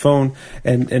unplugged the phone,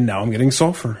 and now I'm getting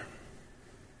sulfur.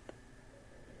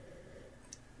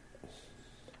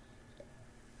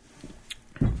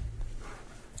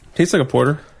 Tastes like a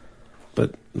porter,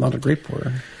 but not a great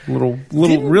porter. A little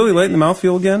really light in the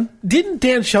mouthfeel again. Didn't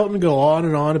Dan Shelton go on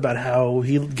and on about how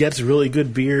he gets really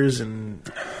good beers and...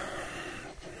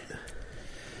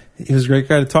 He was a great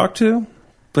guy to talk to.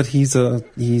 But he's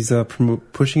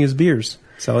pushing his beers,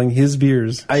 selling his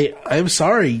beers. I'm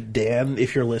sorry, Dan,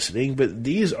 if you're listening, but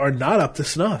these are not up to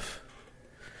snuff.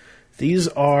 These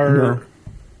are,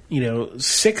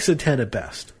 6 to 10 at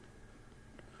best.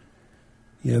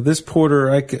 Yeah, this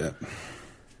porter,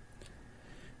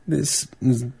 this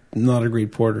is not a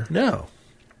great porter. No,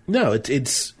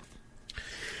 it's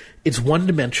one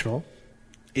dimensional.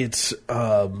 It's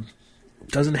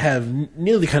doesn't have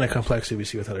nearly the kind of complexity we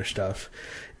see with other stuff.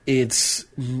 It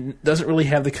doesn't really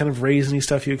have the kind of raisiny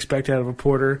stuff you expect out of a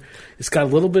porter. It's got a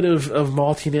little bit of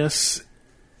maltiness.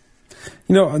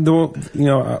 I'm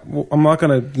not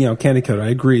going to candy coat. I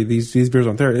agree. These beers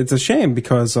aren't there. It's a shame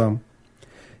because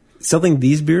selling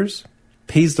these beers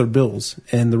pays their bills,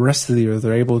 and the rest of the year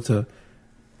they're able to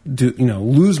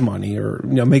lose money or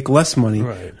make less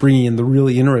money bringing in the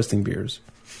really interesting beers.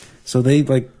 So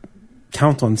they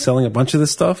count on selling a bunch of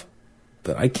this stuff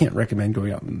but I can't recommend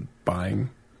going out and buying.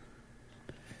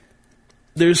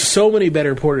 There's so many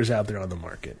better porters out there on the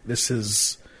market.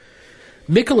 Michelob's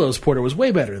porter was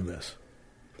way better than this.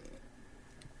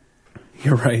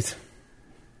 You're right.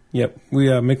 Yep, we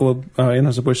Michelob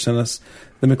Anheuser-Busch sent us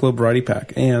the Michelob Variety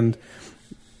Pack, and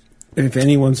if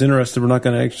anyone's interested, we're not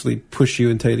going to actually push you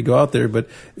and tell you to go out there, but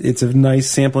it's a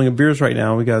nice sampling of beers right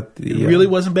now. We got the. It really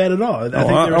wasn't bad at all.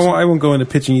 I won't go into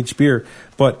pitching each beer,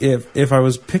 but if I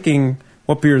was picking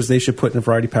what beers they should put in a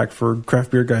variety pack for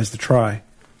craft beer guys to try,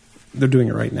 they're doing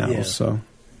it right now. Yeah. So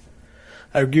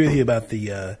I agree with you about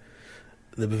the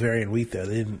Bavarian wheat there.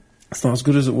 They didn't. It's not as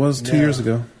good as it was 2 years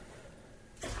ago.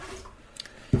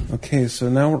 Okay, so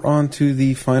now we're on to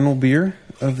the final beer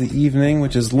of the evening,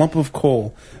 which is Lump of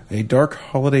Coal, a dark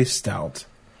holiday stout.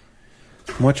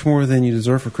 Much more than you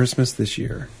deserve for Christmas this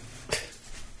year.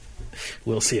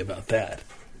 We'll see about that.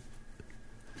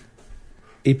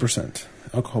 8%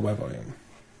 alcohol by volume.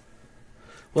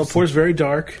 Well, it pours very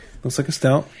dark. Looks like a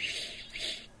stout.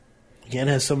 Again,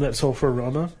 has some of that sulfur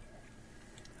aroma.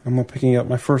 I'm picking up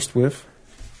my first whiff.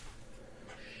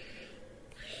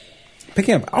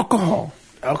 Picking up alcohol.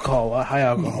 High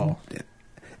alcohol.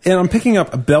 And I'm picking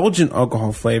up a Belgian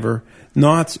alcohol flavor,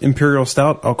 not Imperial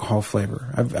Stout alcohol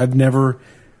flavor. I've never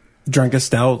drank a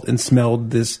stout and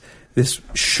smelled this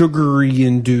sugary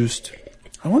induced.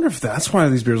 I wonder if that's why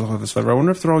these beers all have this flavor. I wonder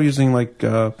if they're all using like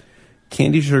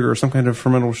candy sugar or some kind of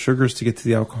fermentable sugars to get to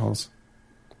the alcohols.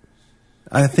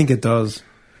 I think it does.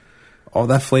 All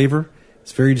that flavor,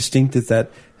 it's very distinct. It's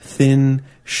that thin,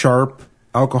 sharp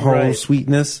alcohol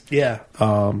sweetness. Yeah.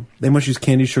 They must use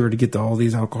candy sugar to get to all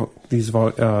these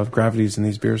gravities in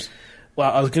these beers. Well,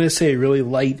 I was going to say really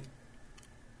light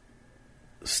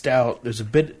stout. There's a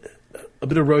bit of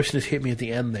roastiness hit me at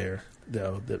the end there,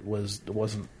 though. That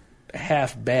wasn't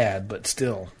half bad, but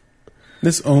still.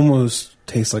 This almost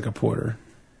tastes like a porter.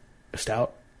 A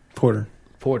stout? Porter.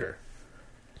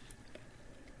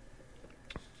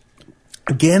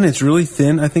 Again, it's really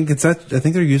thin. I think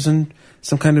they're using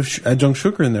some kind of adjunct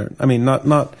sugar in there. I mean,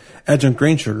 not adjunct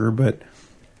grain sugar, but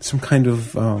some kind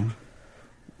of some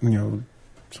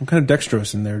kind of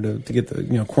dextrose in there to get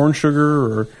the corn sugar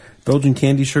or Belgian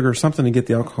candy sugar or something to get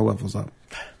the alcohol levels up.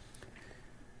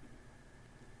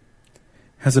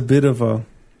 Has a bit of a.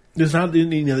 There's not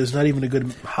even a good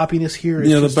hoppiness here.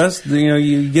 It's the best.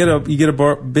 You get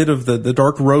a bit of the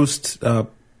dark roast.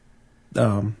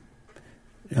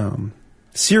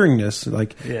 Searingness,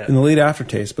 in the late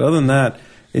aftertaste, but other than that,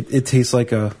 it tastes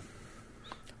like a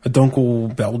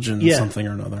Dunkel Belgian something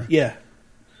or another. Yeah.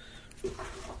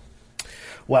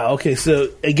 Wow. Okay. So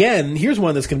again, here's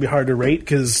one that's going to be hard to rate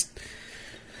because.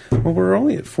 Well, we're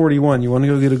only at 41. You want to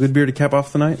go get a good beer to cap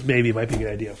off the night? Maybe it might be a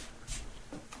good idea.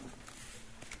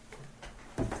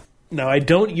 Now, I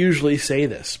don't usually say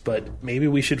this, but maybe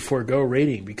we should forego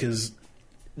rating because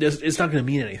it's not going to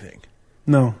mean anything.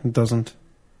 No, it doesn't.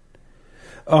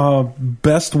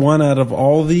 Best one out of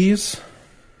all these?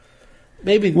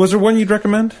 Maybe. Was there one you'd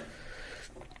recommend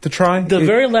to try? The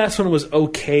very last one was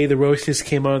okay. The roastiness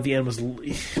came out at the end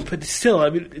but still, I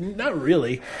mean, not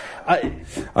really.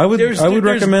 I would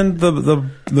recommend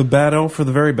the Bad Elf or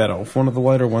the Very Bad Elf, one of the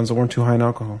lighter ones that weren't too high in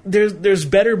alcohol. There's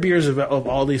better beers of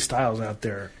all these styles out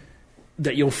there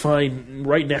that you'll find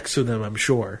right next to them, I'm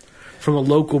sure, from a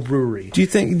local brewery. Do you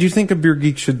think a beer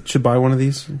geek should buy one of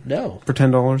these? No. For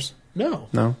 $10? No,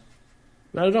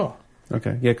 not at all.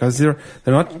 Okay, yeah, because they're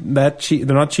not that cheap.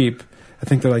 They're not cheap. I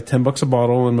think they're like $10 a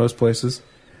bottle in most places.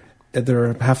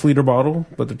 They're a half-liter bottle,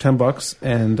 but they're $10.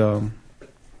 And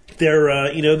they're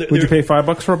would you pay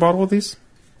 $5 for a bottle of these?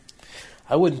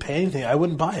 I wouldn't pay anything. I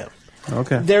wouldn't buy them.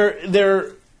 Okay,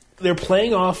 they're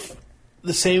playing off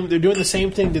the same. They're doing the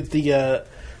same thing that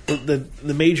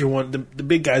the major one, the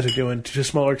big guys are doing to a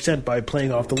smaller extent by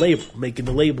playing off the label, making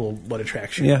the label what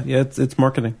attraction. Yeah, it's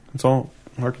marketing. It's all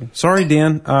marketing. Sorry,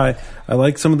 Dan. I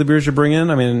like some of the beers you bring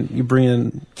in. I mean, you bring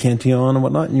in Cantillon and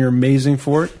whatnot, and you're amazing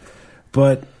for it.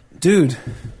 But, dude,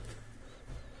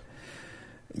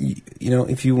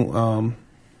 if you, I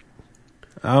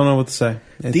don't know what to say.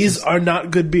 These are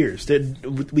not good beers.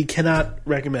 We cannot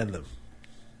recommend them.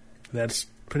 That's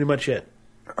pretty much it.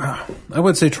 I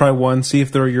would say try one, see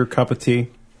if they're your cup of tea,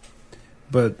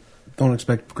 but don't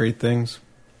expect great things.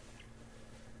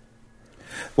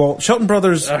 Well, Shelton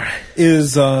Brothers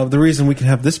is the reason we can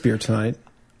have this beer tonight.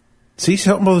 See,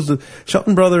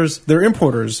 Shelton Brothers, they're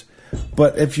importers,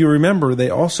 but if you remember, they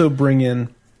also bring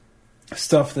in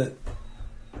stuff that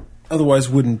otherwise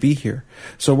wouldn't be here.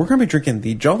 So we're going to be drinking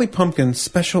the Jolly Pumpkin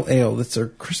Special Ale. That's their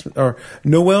Christmas, or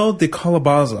Noel de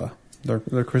Calabaza,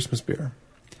 their Christmas beer.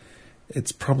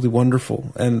 It's probably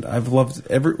wonderful, and I've loved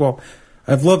I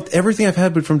I've loved everything I've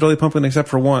had from Jolly Pumpkin except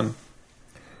for one.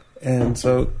 And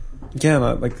so, again,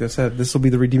 like I said, this will be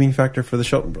the redeeming factor for the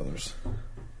Shelton Brothers.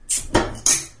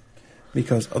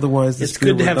 Because otherwise, it's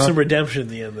good to have some redemption at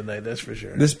the end of the night. That's for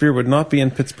sure. This beer would not be in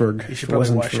Pittsburgh. You should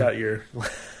probably wash out your.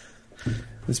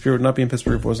 This beer would not be in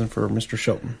Pittsburgh if it wasn't for Mr.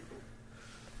 Shelton.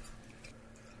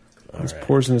 This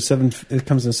pours in it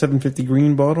comes in a 750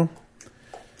 green bottle.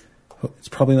 It's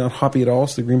probably not hoppy at all,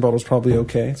 so the green bottle is probably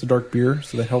okay. It's a dark beer,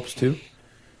 so that helps too.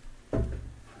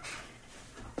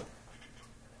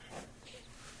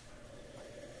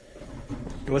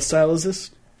 What style is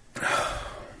this?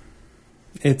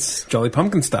 It's Jolly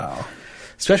Pumpkin style.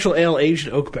 Special ale aged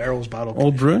in oak barrels, bottled.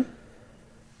 Old Bruin?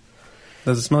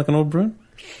 Does it smell like an Old Bruin?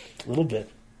 A little bit.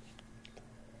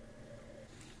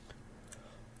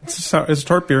 It's a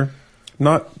tart beer.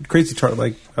 Not crazy tart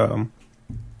like La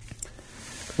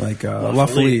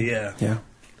Folie. Yeah.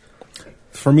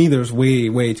 For me, there's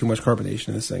way too much carbonation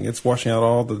in this thing. It's washing out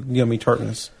all the yummy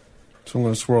tartness. So I'm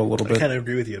going to swirl a little bit. I kind of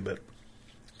agree with you a bit.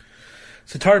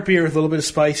 It's a tart beer with a little bit of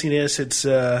spiciness. It's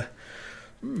not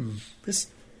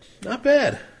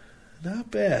bad. Not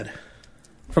bad.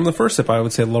 From the first sip, I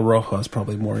would say La Roja is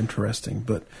probably more interesting,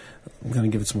 but I'm going to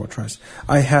give it some more tries.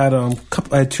 I had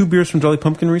two beers from Jolly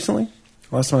Pumpkin recently.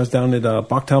 Last time I was down at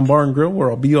Bachtown Bar and Grill, where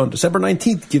I'll be on December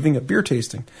 19th giving a beer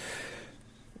tasting.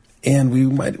 And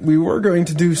we were going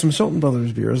to do some Shelton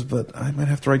Brothers beers, but I might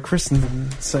have to write Kristen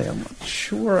and say I'm not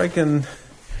sure I can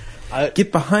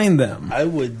get behind them. I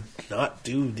would not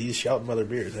do these Shelton Brothers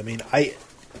beers. I mean,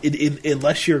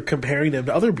 unless you're comparing them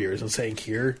to other beers and saying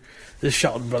here, this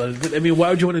Shelton Brothers. But I mean, why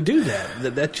would you want to do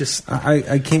that? That just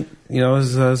I can't.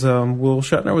 As Will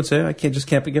Shatner would say, I can't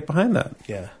get behind that.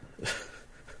 Yeah.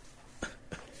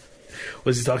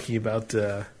 Was he talking about?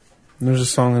 There's a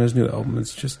song on his new album.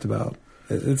 It's just about.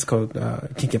 It's called "I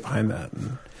Can't Get Behind That."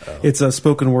 And it's a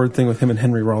spoken word thing with him and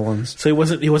Henry Rollins. So he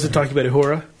wasn't talking about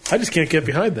Uhura. I just can't get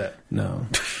behind that. No,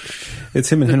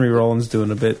 it's him and Henry Rollins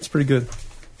doing a bit. It's pretty good.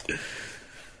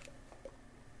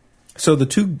 So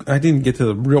I didn't get to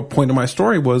the real point of my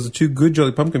story. Was the two good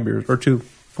Jolly Pumpkin beers, or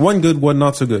one good, one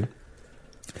not so good.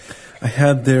 I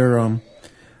had their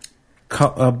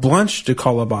Blanche de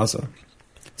Calabaza.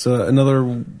 It's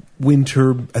another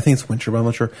winter. I think it's winter, but I'm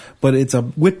not sure. But it's a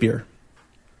wit beer.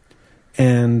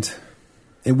 And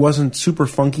it wasn't super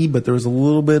funky, but there was a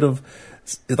little bit of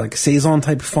like Saison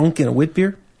type funk in a wit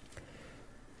beer.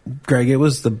 Greg, it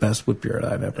was the best wit beer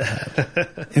that I've ever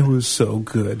had. It was so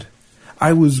good.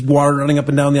 I was water running up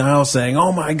and down the aisle saying,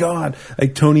 "Oh my God!"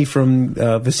 Like Tony from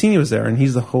Vicini was there, and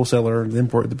he's the wholesaler, the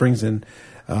import that brings in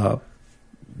the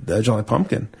Jolly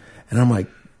Pumpkin, and I'm like,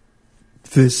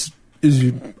 "This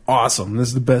is awesome. This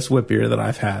is the best wit beer that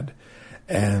I've had,"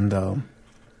 and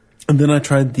then I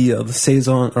tried the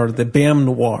Saison or the Bam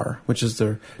Noir, which is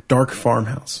their dark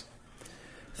farmhouse.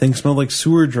 Thing smelled like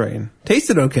sewer drain.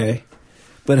 Tasted okay,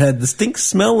 but had the stink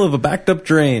smell of a backed up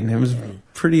drain. It was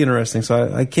pretty interesting,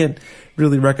 so I can't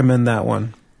really recommend that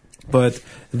one. But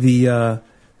the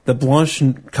Blanche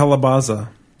Calabaza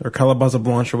or Calabaza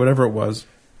Blanche or whatever it was.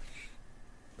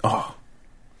 Oh,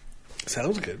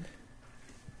 sounds good.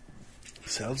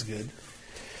 Sounds good.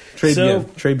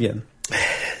 Très bien.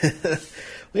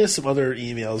 We have some other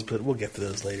emails, but we'll get to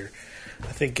those later.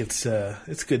 I think it's a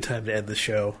good time to end the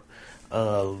show.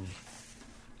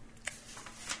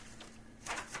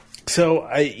 So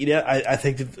I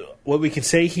think that what we can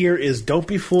say here is don't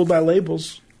be fooled by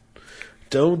labels.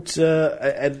 Don't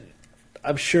and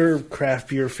I'm sure craft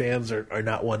beer fans are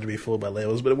not one to be fooled by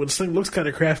labels, but when something looks kind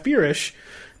of craft beerish,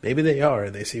 maybe they are,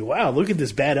 and they say, "Wow, look at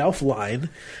this Bad Elf line.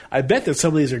 I bet that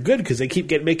some of these are good because they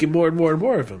keep making more and more and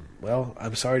more of them." Well,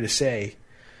 I'm sorry to say,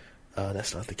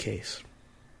 that's not the case.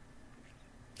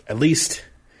 At least,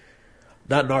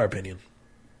 not in our opinion.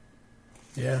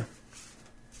 Yeah.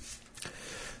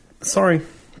 Sorry,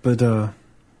 but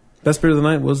best beer of the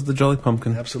night was the Jolly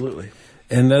Pumpkin. Absolutely.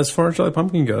 And as far as Jolly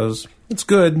Pumpkin goes, it's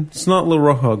good. It's not La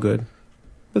Roja good,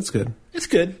 but it's good. It's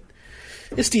good.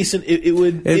 It's decent. It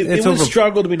would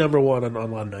struggle to be number one on a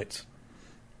lot of nights.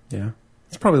 Yeah.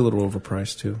 It's probably a little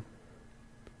overpriced, too.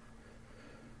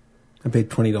 I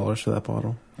paid $20 for that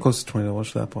bottle. Close to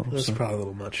 $20 for that bottle. That's probably a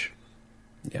little much.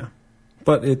 Yeah.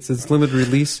 But it's limited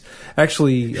release.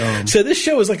 Actually... so this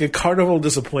show is like a carnival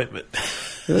disappointment.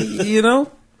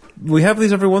 We have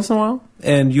these every once in a while,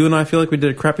 and you and I feel like we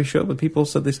did a crappy show, but people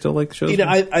said they still like the shows.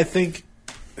 I think...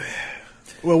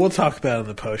 Well, we'll talk about it in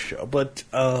the post-show, but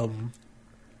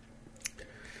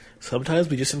sometimes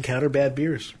we just encounter bad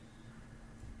beers.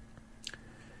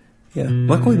 Yeah,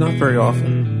 luckily not very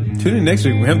often. Tune in next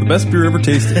week. We have the best beer ever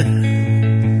tasted.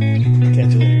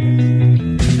 Catch you later.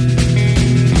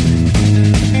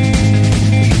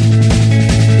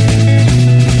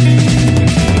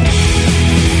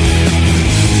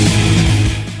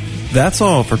 That's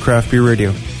all for Craft Beer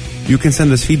Radio. You can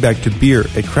send us feedback to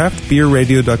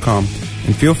beer@craftbeerradio.com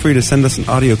and feel free to send us an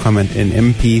audio comment in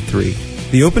MP3.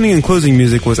 The opening and closing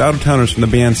music was Out of Towners from the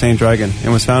band Saint Dragon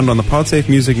and was found on the Podsafe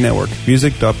Music Network,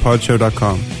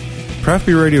 music.podshow.com. Craft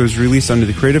Beer Radio is released under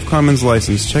the Creative Commons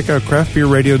license. Check out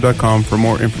craftbeerradio.com for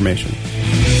more information.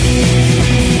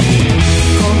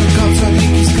 Call the cops, I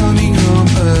think he's coming home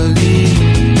early.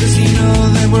 Does he know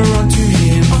that we're onto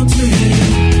him?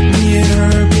 Me and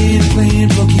her being playing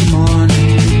Pokemon.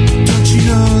 Don't you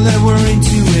know that we're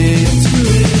into it?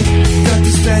 Got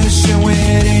the stash and we're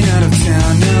heading out of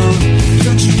town now.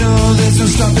 Don't you know there's no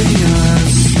stopping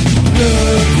us?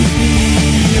 Look with me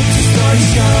up to starry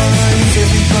skies.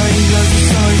 Everybody loves the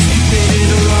signs, keep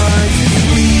it alive.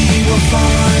 We will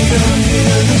find a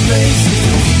million places.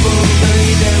 People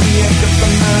buried that we have to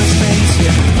find.